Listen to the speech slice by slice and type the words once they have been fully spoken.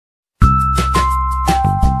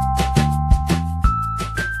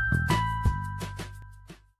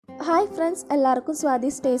Hi friends, എല്ലാവർക്കും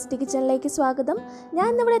സ്വാദിസ് tasty കിച്ചണിലേക്ക് സ്വാഗതം. ഞാൻ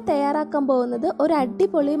ഇന്നിവിടെ തയ്യാറാക്കാൻ പോകുന്നത് ഒരു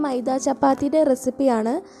അടിപൊളി മൈദ ചപ്പാത്തിയുടെ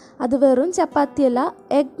റെസിപ്പിയാണ്. അത് വെറും ചപ്പാത്തിയല്ല,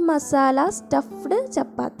 എഗ് മസാല സ്റ്റഫ്ഡ്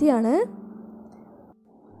ചപ്പാത്തിയാണ്.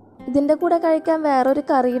 ഇതിൻ്റെ കൂടെ കഴിക്കാൻ വേറൊരു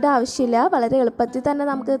കറിയുടെ ആവശ്യമില്ല. വളരെ എളുപ്പത്തിൽ തന്നെ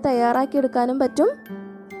നമുക്ക് തയ്യാറാക്കി എടുക്കാനും പറ്റും.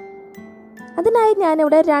 അതിനായി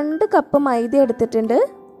ഞാനിവിടെ 2 കപ്പ് മൈദ എടുത്തിട്ടുണ്ട്.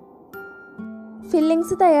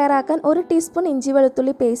 ഫില്ലിങ്സ് തയ്യാറാക്കാൻ 1 ടീസ്പൂൺ ഇഞ്ചി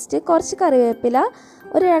വെളുത്തുള്ളി പേസ്റ്റ്, കുറച്ച് കറിവേപ്പില,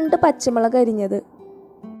 ഒരു 2 പച്ചമുളക് അരിഞ്ഞത്,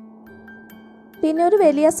 പിന്നെ ഒരു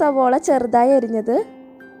വലിയ സവോള ചെറുതായി അരിഞ്ഞത്,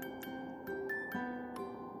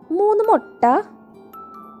 3 മുട്ട,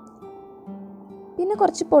 പിന്നെ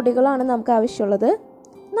കുറച്ച് പൊടികളാണ് നമുക്ക് ആവശ്യമുള്ളത്.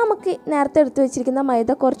 നമുക്ക് നേരത്തെ എടുത്തു വെച്ചിരിക്കുന്ന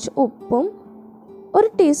മൈദ, കുറച്ച് ഉപ്പും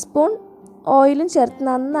 1 ടീസ്പൂൺ ഓയിലും ചേർത്ത്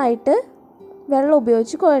നന്നായിട്ട് വെള്ളം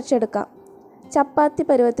ഉപയോഗിച്ച് കുഴച്ചെടുക്കാം. ചപ്പാത്തി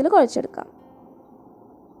പരുവത്തിൽ കുഴച്ചെടുക്കാം.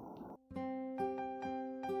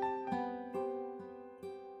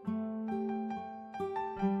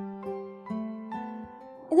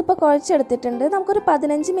 ഇതിപ്പോൾ കുഴച്ചെടുത്തിട്ടുണ്ട്. നമുക്കൊരു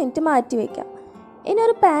 15 മിനിറ്റ് മാറ്റി വയ്ക്കാം. ഇനി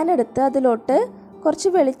ഒരു പാൻ എടുത്ത് അതിലോട്ട് കുറച്ച്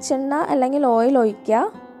വെളിച്ചെണ്ണ അല്ലെങ്കിൽ ഓയിൽ ഒഴിക്കുക.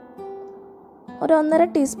 ഒരു 1.5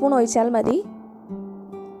 ടീസ്പൂൺ ഒഴിച്ചാൽ മതി.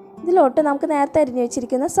 ഇതിലോട്ട് നമുക്ക് നേരത്തെ അരിഞ്ഞു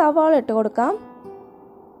വെച്ചിരിക്കുന്ന സവാള ഇട്ട് കൊടുക്കാം.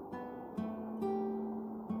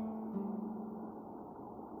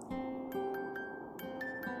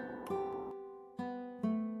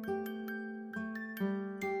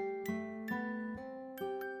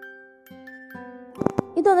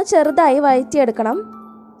 ഇതൊന്ന് ചെറുതായി വഴറ്റിയെടുക്കണം.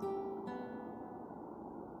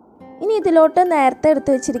 ഇനി ഇതിലോട്ട് നേരത്തെ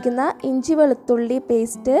എടുത്ത് വെച്ചിരിക്കുന്ന ഇഞ്ചി വെളുത്തുള്ളി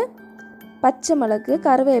പേസ്റ്റ്, പച്ചമുളക്,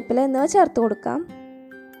 കറിവേപ്പില എന്നിവ ചേർത്ത് കൊടുക്കാം.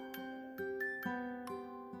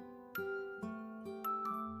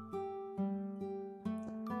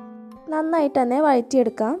 നന്നായിട്ട് തന്നെ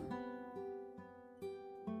വഴറ്റിയെടുക്കാം.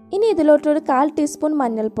 ഇനി ഇതിലോട്ടൊരു 1/4 ടീസ്പൂൺ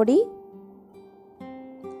മഞ്ഞൾപ്പൊടി,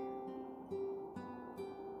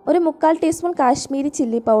 ഒരു 3/4 ടീസ്പൂൺ കാശ്മീരി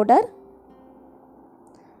ചില്ലി പൗഡർ,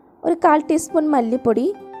 ഒരു 1/4 ടീസ്പൂൺ മല്ലിപ്പൊടി,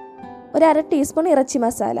 ഒരു 1/2 ടീസ്പൂൺ ഇറച്ചി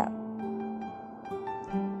മസാല,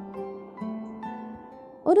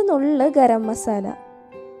 ഒരു നുള്ള് ഗരം മസാല.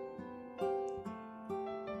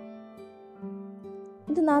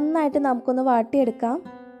 ഇത് നന്നായിട്ട് നമുക്കൊന്ന് വാട്ടിയെടുക്കാം.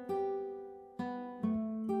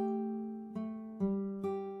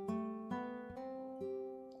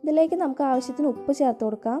 ഇതിലേക്ക് നമുക്ക് ആവശ്യത്തിന് ഉപ്പ് ചേർത്ത്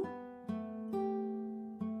കൊടുക്കാം.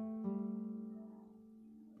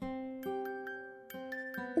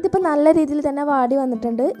 ഇതിപ്പോൾ നല്ല രീതിയിൽ തന്നെ വാടി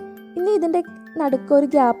വന്നിട്ടുണ്ട്. ഇനി ഇതിൻ്റെ നടുക്ക് ഒരു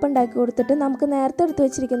ഗ്യാപ്പ് ഉണ്ടാക്കി കൊടുത്തിട്ട് നമുക്ക് നേരത്തെ എടുത്ത്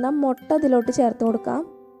വെച്ചിരിക്കുന്ന മുട്ട ഇതിലോട്ട് ചേർത്ത് കൊടുക്കാം.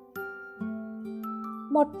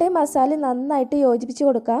 മുട്ടയും മസാലയും നന്നായിട്ട് യോജിപ്പിച്ച്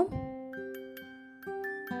കൊടുക്കാം.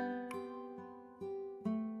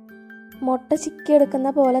 മുട്ട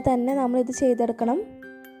ചിക്കിയെടുക്കുന്ന പോലെ തന്നെ നമ്മളിത് ചെയ്തെടുക്കണം.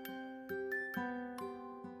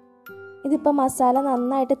 ഇതിപ്പോൾ മസാല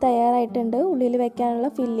നന്നായിട്ട് തയ്യാറായിട്ടുണ്ട്. ഉള്ളിൽ വെക്കാനുള്ള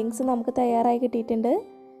ഫില്ലിങ്സ് നമുക്ക് തയ്യാറായി കിട്ടിയിട്ടുണ്ട്.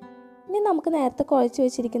 ഇനി നമുക്ക് നേരത്തെ കുഴച്ച്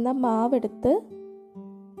വെച്ചിരിക്കുന്ന മാവെടുത്ത്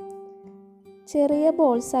ചെറിയ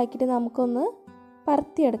ബോൾസ് ആക്കിയിട്ട് നമുക്കൊന്ന്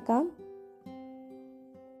പരത്തിയെടുക്കാം.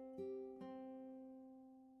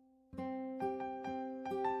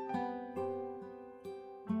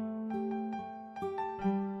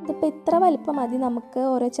 ഇതിപ്പോൾ ഇത്ര വലിപ്പം മതി നമുക്ക്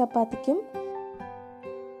ഓരോ ചപ്പാത്തിക്കും.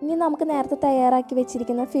 ഇനി നമുക്ക് നേരത്തെ തയ്യാറാക്കി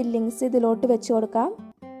വെച്ചിരിക്കുന്ന ഫില്ലിങ്സ് ഇതിലോട്ട് വെച്ച് കൊടുക്കാം.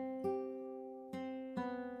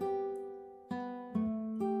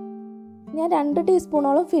 ഞാൻ 2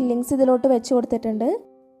 ടീസ്പൂണോളം ഫില്ലിങ്സ് ഇതിലോട്ട് വെച്ച് കൊടുത്തിട്ടുണ്ട്.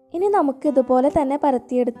 ഇനി നമുക്ക് ഇതുപോലെ തന്നെ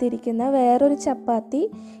പരത്തിയെടുത്തിരിക്കുന്ന വേറൊരു ചപ്പാത്തി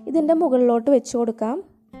ഇതിൻ്റെ മുകളിലോട്ട് വെച്ച് കൊടുക്കാം.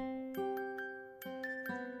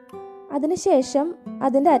 അതിനുശേഷം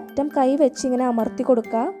അതിൻ്റെ അറ്റം കൈ വെച്ച് ഇങ്ങനെ അമർത്തി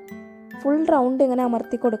കൊടുക്കുക. ഫുൾ റൗണ്ട് ഇങ്ങനെ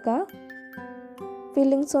അമർത്തി കൊടുക്കുക.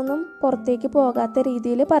 ഫില്ലിങ്സ് ഒന്നും പുറത്തേക്ക് പോകാത്ത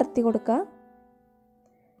രീതിയിൽ പരത്തി കൊടുക്കുക.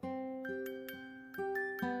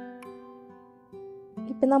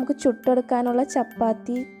 ഇപ്പം നമുക്ക് ചുട്ടെടുക്കാനുള്ള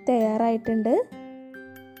ചപ്പാത്തി തയ്യാറായിട്ടുണ്ട്.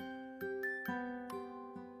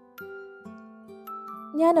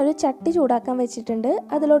 ഞാനൊരു ചട്ടി ചൂടാക്കാൻ വെച്ചിട്ടുണ്ട്.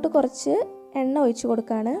 അതിലോട്ട് കുറച്ച് എണ്ണ ഒഴിച്ചു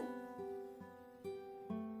കൊടുക്കുകയാണ്.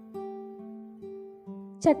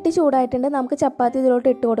 ചട്ടി ചൂടായിട്ടുണ്ട്. നമുക്ക് ചപ്പാത്തി ഇതിലോട്ട്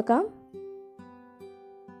ഇട്ട് കൊടുക്കാം.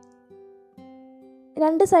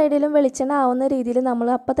 2 സൈഡിലും വെളിച്ചെണ്ണ ആവുന്ന രീതിയിൽ നമ്മൾ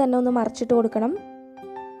അപ്പം തന്നെ ഒന്ന് മറിച്ചിട്ട് കൊടുക്കണം.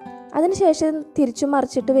 അതിനുശേഷം തിരിച്ചും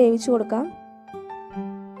മറിച്ചിട്ട് വേവിച്ചു കൊടുക്കാം.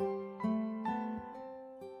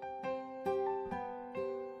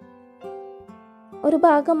 ഒരു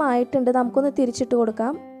ഭാഗമായിട്ടുണ്ട്. നമുക്കൊന്ന് തിരിച്ചിട്ട്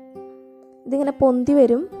കൊടുക്കാം. ഇതിങ്ങനെ പൊന്തി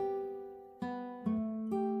വരും.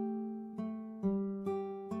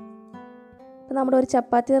 അപ്പം നമ്മുടെ ഒരു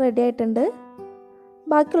ചപ്പാത്തി റെഡി ആയിട്ടുണ്ട്.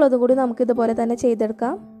 ബാക്കിയുള്ളതും കൂടി നമുക്കിതുപോലെ തന്നെ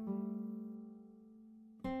ചെയ്തെടുക്കാം.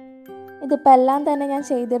 ഇതിപ്പോൾ എല്ലാം തന്നെ ഞാൻ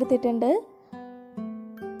ചെയ്തെടുത്തിട്ടുണ്ട്.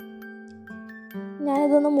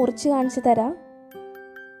 ഞാനിത് ഇതൊന്ന് മുറിച്ച് കാണിച്ചു തരാം.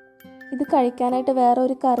 ഇത് കഴിക്കാനായിട്ട് വേറെ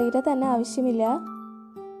ഒരു കറിയുടെ തന്നെ ആവശ്യമില്ല.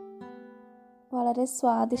 വളരെ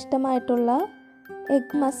സ്വാദിഷ്ടമായിട്ടുള്ള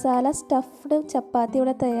എഗ് മസാല സ്റ്റഫ്ഡ് ചപ്പാത്തി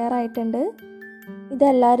ഇവിടെ തയ്യാറായിട്ടുണ്ട്.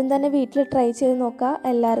 ഇതെല്ലാവരും തന്നെ വീട്ടിൽ ട്രൈ ചെയ്ത് നോക്കുക.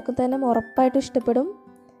 എല്ലാവർക്കും തന്നെ ഉറപ്പായിട്ടും ഇഷ്ടപ്പെടും.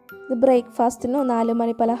 ഇത് ബ്രേക്ക്ഫാസ്റ്റിനോ 4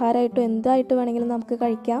 മണി പലഹാരമായിട്ടോ എന്തായിട്ട് വേണമെങ്കിലും നമുക്ക്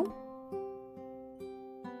കഴിക്കാം.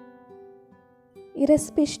 ഈ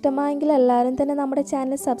റെസിപ്പി ഇഷ്ടമായെങ്കിൽ എല്ലാവരും തന്നെ നമ്മുടെ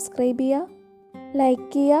ചാനൽ സബ്സ്ക്രൈബ് ചെയ്യുക, ലൈക്ക്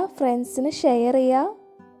ചെയ്യുക, ഫ്രണ്ട്സിന് ഷെയർ ചെയ്യുക,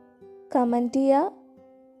 കമൻറ്റ് ചെയ്യുക.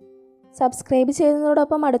 സബ്സ്ക്രൈബ്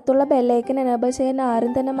ചെയ്യുന്നതോടൊപ്പം അടുത്തുള്ള ബെല്ലൈക്കൻ എനേബിൾ ചെയ്യാൻ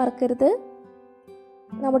ആരും തന്നെ മറക്കരുത്.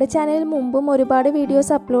 നമ്മുടെ ചാനലിൽ മുമ്പും ഒരുപാട്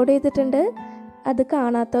വീഡിയോസ് അപ്ലോഡ് ചെയ്തിട്ടുണ്ട്. അത്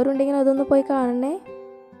കാണാത്തവരുണ്ടെങ്കിൽ അതൊന്ന് പോയി കാണണേ.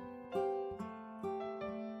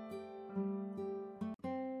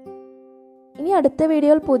 ഇനി അടുത്ത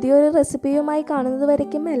വീഡിയോയിൽ പുതിയൊരു റെസിപ്പിയുമായി കാണുന്നത്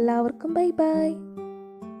വരയ്ക്കും എല്ലാവർക്കും ബൈ ബൈ.